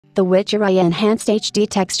The Witcher IA Enhanced HD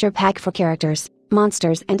Texture Pack for characters,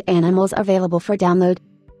 monsters and animals available for download.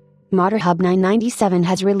 Modder Hub 997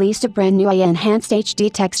 has released a brand new IA Enhanced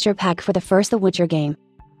HD Texture Pack for the first The Witcher game.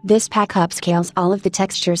 This pack upscales all of the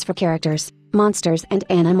textures for characters, monsters and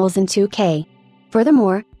animals in 2K.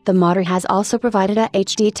 Furthermore, the modder has also provided a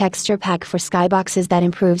HD texture pack for skyboxes that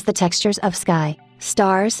improves the textures of sky,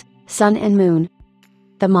 stars, sun and moon.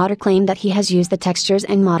 The modder claimed that he has used the textures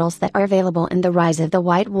and models that are available in the Rise of the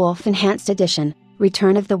White Wolf Enhanced Edition,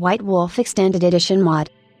 Return of the White Wolf Extended Edition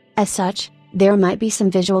mod. As such, there might be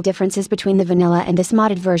some visual differences between the vanilla and this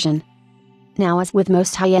modded version. Now, as with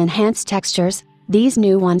most high enhanced textures, these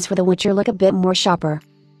new ones for The Witcher look a bit more sharper.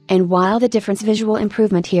 And while the difference visual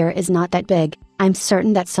improvement here is not that big, I'm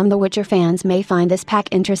certain that some The Witcher fans may find this pack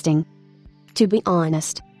interesting. To be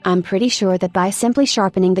honest, I'm pretty sure that by simply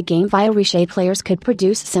sharpening the game via reshade, players could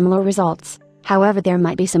produce similar results. However, there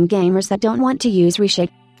might be some gamers that don't want to use reshade.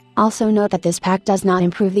 Also note that this pack does not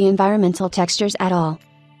improve the environmental textures at all.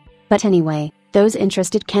 But anyway, those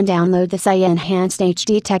interested can download the IA Enhanced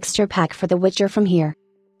HD Texture Pack for The Witcher from here.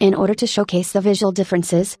 In order to showcase the visual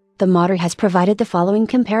differences, the modder has provided the following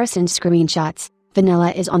comparison screenshots.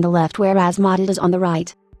 Vanilla is on the left whereas modded is on the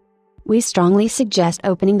right. We strongly suggest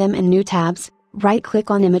opening them in new tabs. Right-click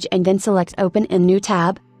on image and then select Open in New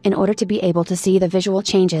tab, in order to be able to see the visual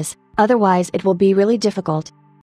changes, otherwise it will be really difficult.